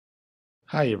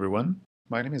Hi everyone,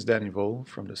 my name is Danny Vole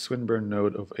from the Swinburne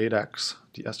node of ADACS,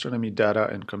 the Astronomy Data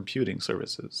and Computing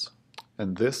Services,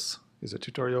 and this is a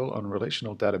tutorial on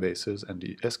relational databases and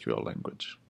the SQL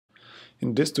language.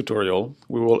 In this tutorial,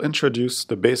 we will introduce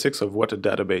the basics of what a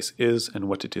database is and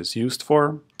what it is used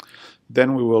for.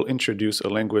 Then we will introduce a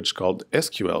language called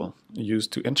SQL,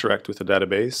 used to interact with a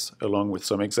database, along with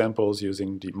some examples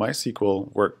using the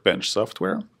MySQL Workbench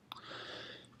software.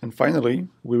 And finally,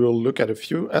 we will look at a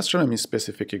few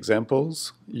astronomy-specific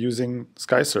examples using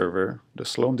SkyServer, the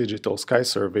Sloan Digital Sky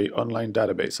Survey online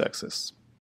database access.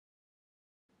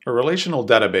 A relational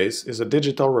database is a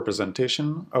digital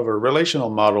representation of a relational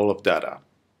model of data.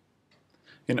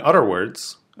 In other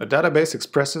words, a database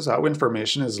expresses how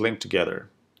information is linked together.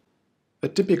 A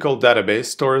typical database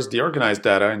stores the organized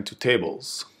data into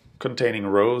tables, containing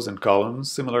rows and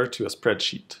columns similar to a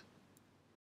spreadsheet.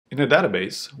 In a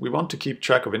database, we want to keep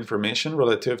track of information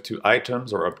relative to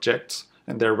items or objects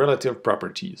and their relative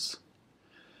properties.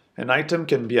 An item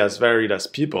can be as varied as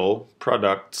people,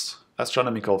 products,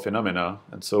 astronomical phenomena,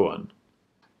 and so on.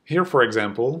 Here, for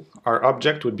example, our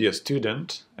object would be a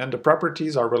student, and the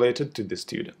properties are related to the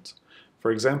student. For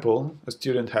example, a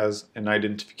student has an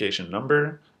identification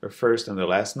number, a first and a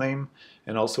last name,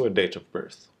 and also a date of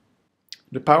birth.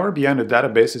 The power behind a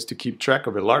database is to keep track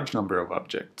of a large number of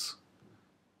objects.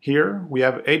 Here, we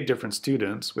have 8 different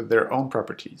students with their own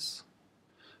properties.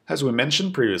 As we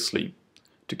mentioned previously,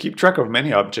 to keep track of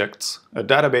many objects, a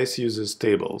database uses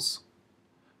tables.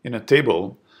 In a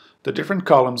table, the different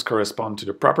columns correspond to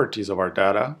the properties of our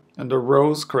data, and the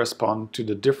rows correspond to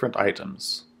the different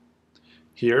items.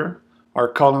 Here, our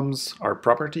columns are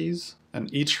properties,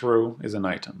 and each row is an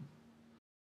item.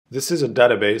 This is a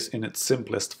database in its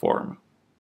simplest form.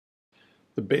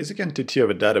 The basic entity of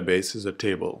a database is a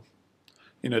table.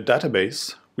 In a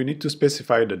database, we need to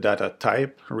specify the data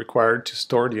type required to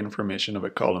store the information of a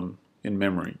column in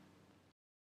memory.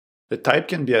 The type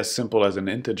can be as simple as an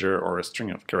integer or a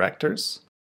string of characters.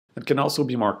 It can also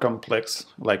be more complex,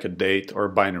 like a date or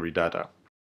binary data.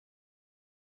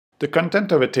 The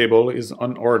content of a table is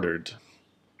unordered.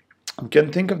 We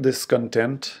can think of this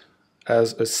content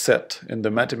as a set in the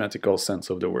mathematical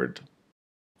sense of the word.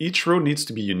 Each row needs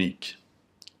to be unique.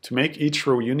 To make each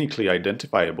row uniquely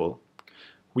identifiable,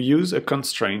 we use a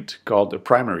constraint called a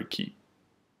primary key.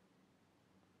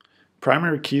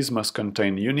 Primary keys must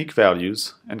contain unique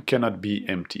values and cannot be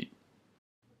empty.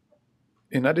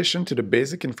 In addition to the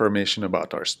basic information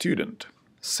about our student,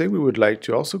 say we would like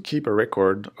to also keep a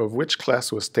record of which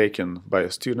class was taken by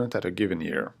a student at a given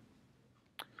year.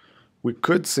 We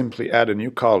could simply add a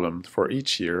new column for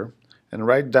each year and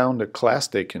write down the class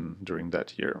taken during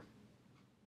that year.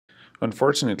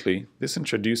 Unfortunately, this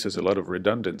introduces a lot of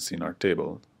redundancy in our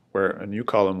table, where a new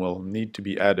column will need to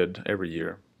be added every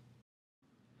year.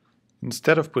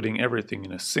 Instead of putting everything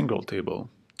in a single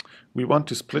table, we want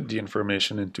to split the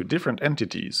information into different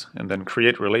entities and then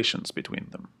create relations between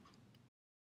them.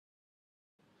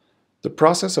 The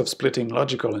process of splitting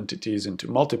logical entities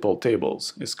into multiple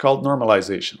tables is called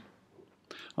normalization.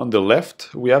 On the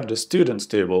left, we have the students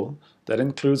table that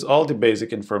includes all the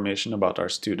basic information about our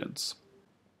students.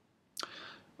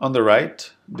 On the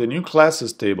right, the new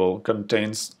classes table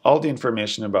contains all the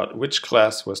information about which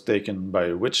class was taken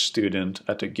by which student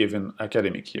at a given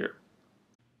academic year.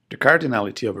 The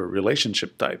cardinality of a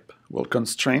relationship type will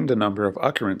constrain the number of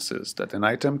occurrences that an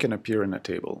item can appear in a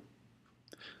table.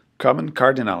 Common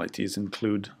cardinalities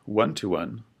include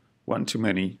one-to-one,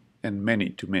 one-to-many, and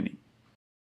many-to-many.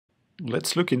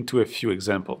 Let's look into a few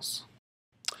examples.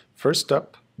 First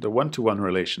up, the one-to-one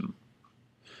relation.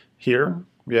 Here,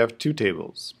 we have 2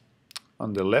 tables.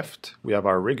 On the left, we have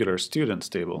our regular students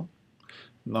table,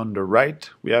 and on the right,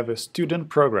 we have a student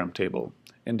program table,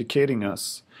 indicating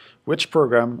us which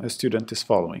program a student is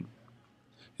following.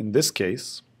 In this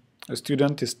case, a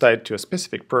student is tied to a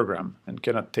specific program and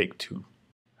cannot take 2,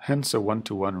 hence a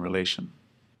one-to-one relation.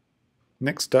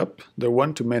 Next up, the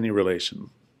one-to-many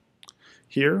relation.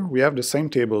 Here, we have the same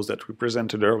tables that we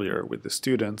presented earlier with the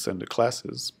students and the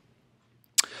classes.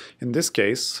 In this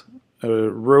case, a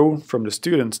row from the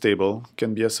students table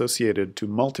can be associated to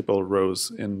multiple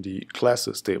rows in the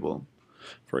classes table.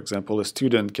 For example, a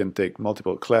student can take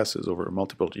multiple classes over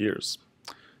multiple years.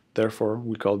 Therefore,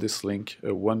 we call this link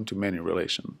a one-to-many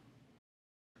relation.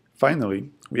 Finally,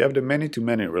 we have the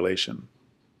many-to-many relation.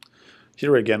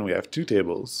 Here again we have 2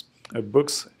 tables, a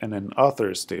books and an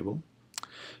authors table.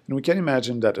 And we can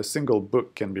imagine that a single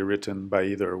book can be written by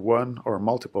either one or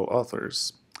multiple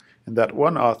authors, and that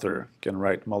one author can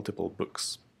write multiple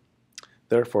books.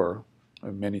 Therefore, a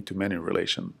many-to-many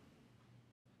relation.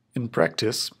 In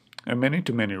practice, A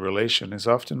many-to-many relation is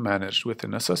often managed with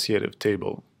an associative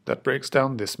table that breaks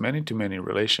down this many-to-many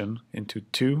relation into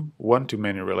two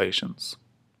one-to-many relations.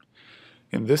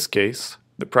 In this case,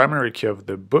 the primary key of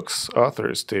the book's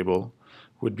authors table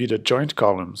would be the joint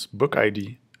columns book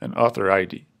ID and author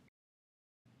ID.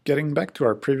 Getting back to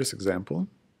our previous example,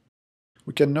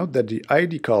 we can note that the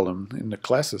ID column in the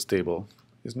classes table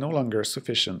is no longer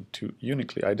sufficient to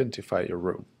uniquely identify a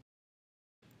row.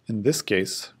 In this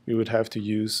case, we would have to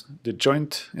use the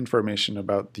joint information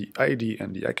about the ID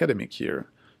and the academic year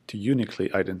to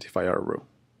uniquely identify our row.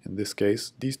 In this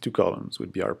case, these two columns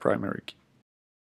would be our primary key.